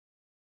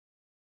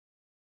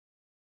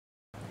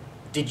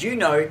Did you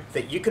know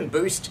that you can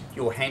boost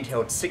your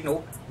handheld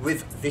signal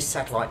with this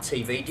satellite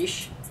TV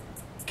dish?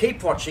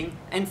 Keep watching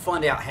and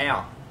find out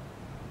how.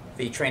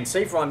 The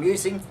transceiver I'm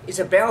using is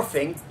a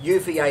Baofeng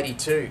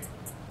UV82.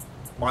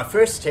 My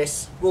first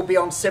test will be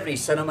on 70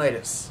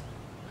 centimeters.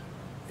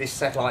 This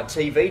satellite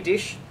TV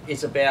dish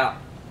is about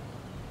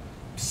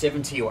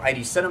 70 or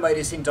 80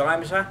 centimeters in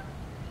diameter,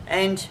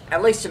 and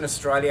at least in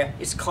Australia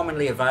is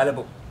commonly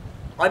available.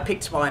 I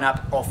picked mine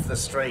up off the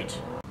street.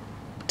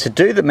 To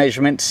do the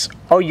measurements,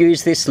 I'll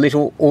use this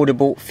little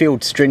audible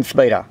field strength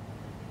meter.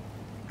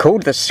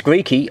 Called the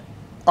Squeaky,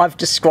 I've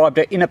described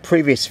it in a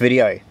previous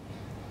video.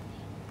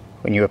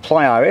 When you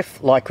apply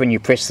RF, like when you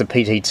press the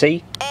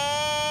PTT,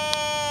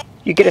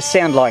 you get a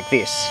sound like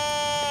this.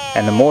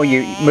 And the more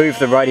you move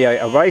the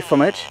radio away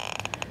from it,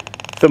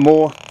 the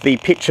more the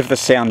pitch of the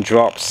sound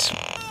drops.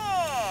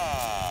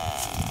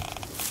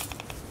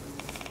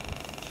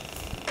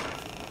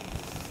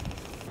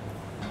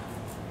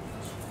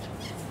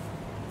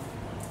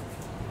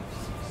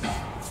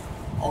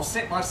 I'll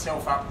set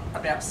myself up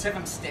about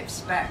 7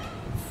 steps back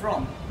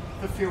from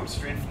the field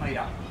strength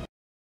meter.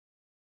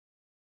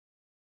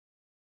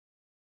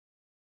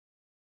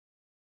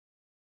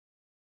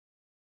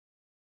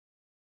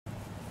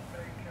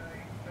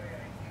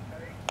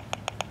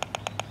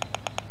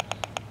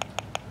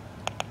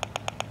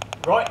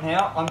 Right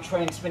now I'm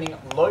transmitting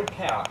low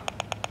power.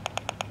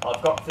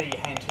 I've got the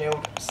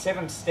handheld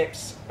 7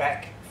 steps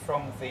back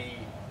from the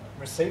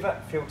receiver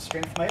field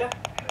strength meter,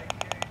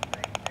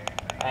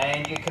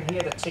 and you can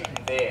hear the ticking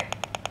there.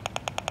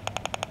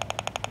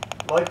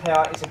 Low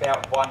power is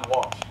about 1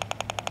 watt.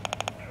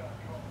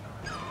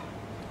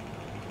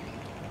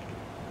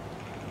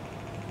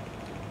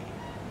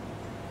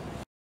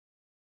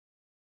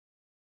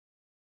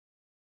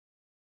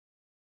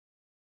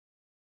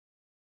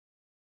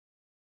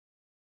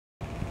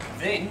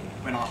 Then,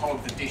 when I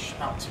hold the dish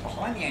up to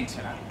behind the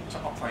antenna to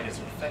operate as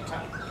a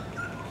reflector,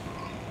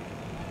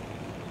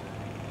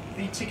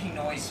 the ticking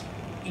noise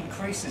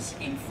increases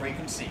in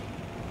frequency,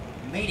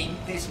 meaning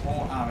there's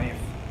more RF.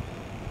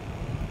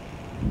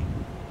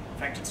 In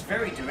fact, it's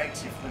very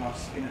directive when I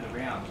spin it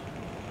around.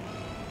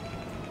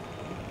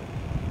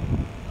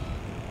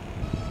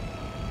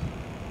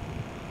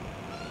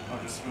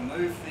 I'll just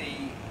remove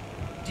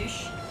the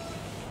dish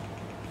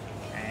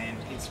and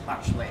it's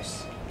much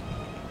less.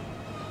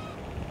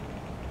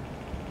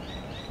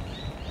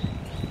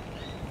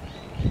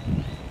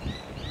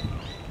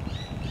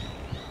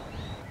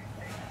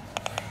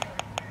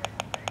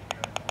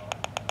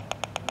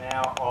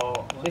 Now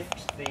I'll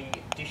lift the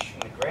dish from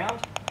the ground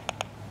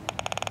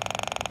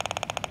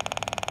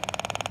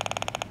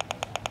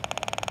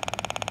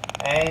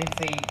and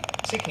the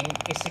ticking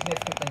is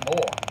significantly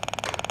more.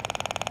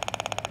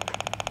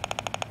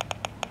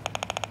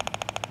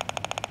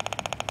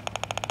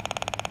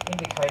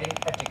 Indicating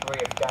a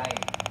degree of gain.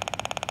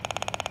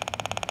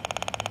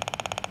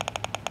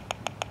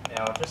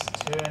 Now I'll just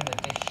turn the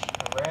dish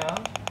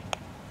around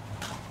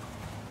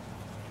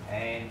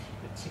and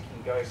the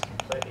ticking goes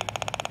completely,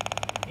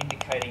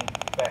 indicating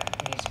that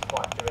it is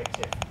quite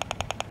directive.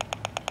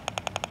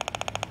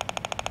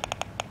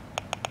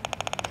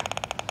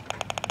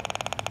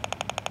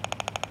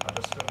 I'll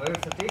just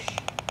remove the dish.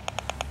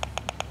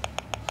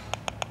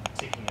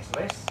 Ticking is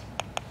less.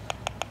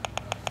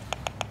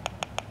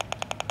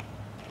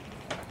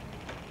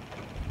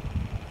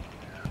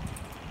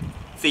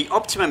 The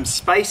optimum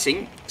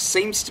spacing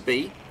seems to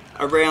be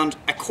around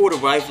a quarter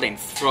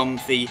wavelength from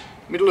the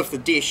middle of the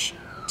dish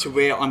to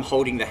where I'm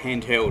holding the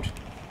handheld.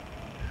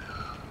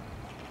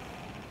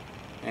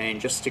 And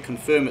just to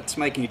confirm it's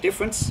making a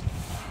difference,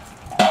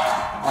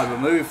 I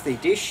remove the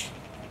dish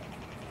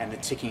and the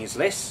ticking is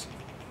less.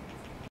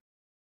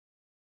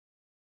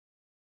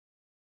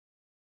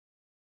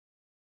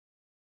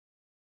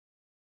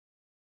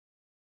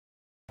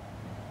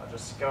 I'll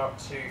just go up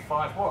to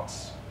 5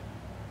 watts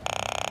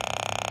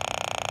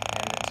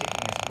and the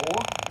ticking is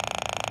more.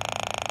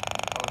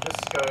 I'll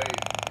just go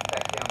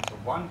back down to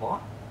 1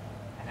 watt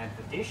and add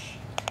the dish.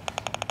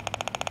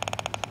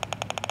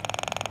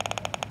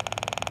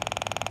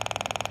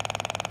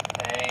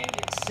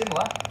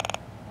 Similar.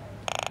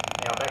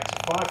 Now back to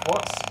 5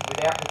 watts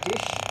without the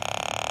dish.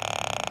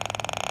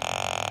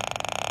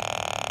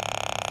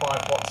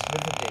 5 watts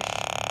with the dish.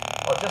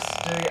 I'll just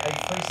do a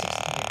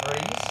 360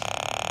 degrees.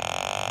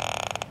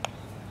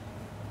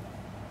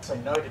 So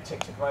no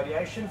detected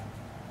radiation.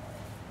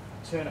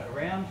 Turn it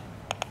around.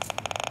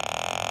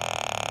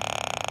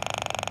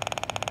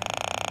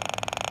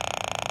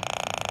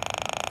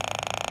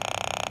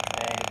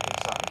 And it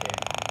picks up again.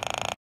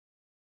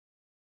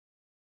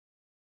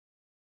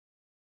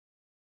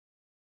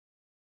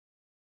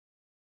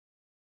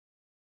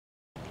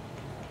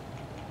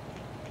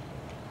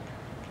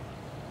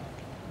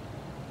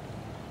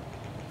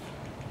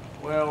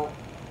 Well,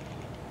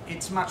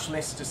 it's much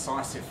less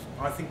decisive.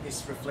 I think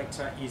this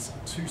reflector is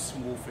too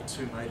small for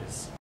 2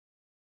 meters.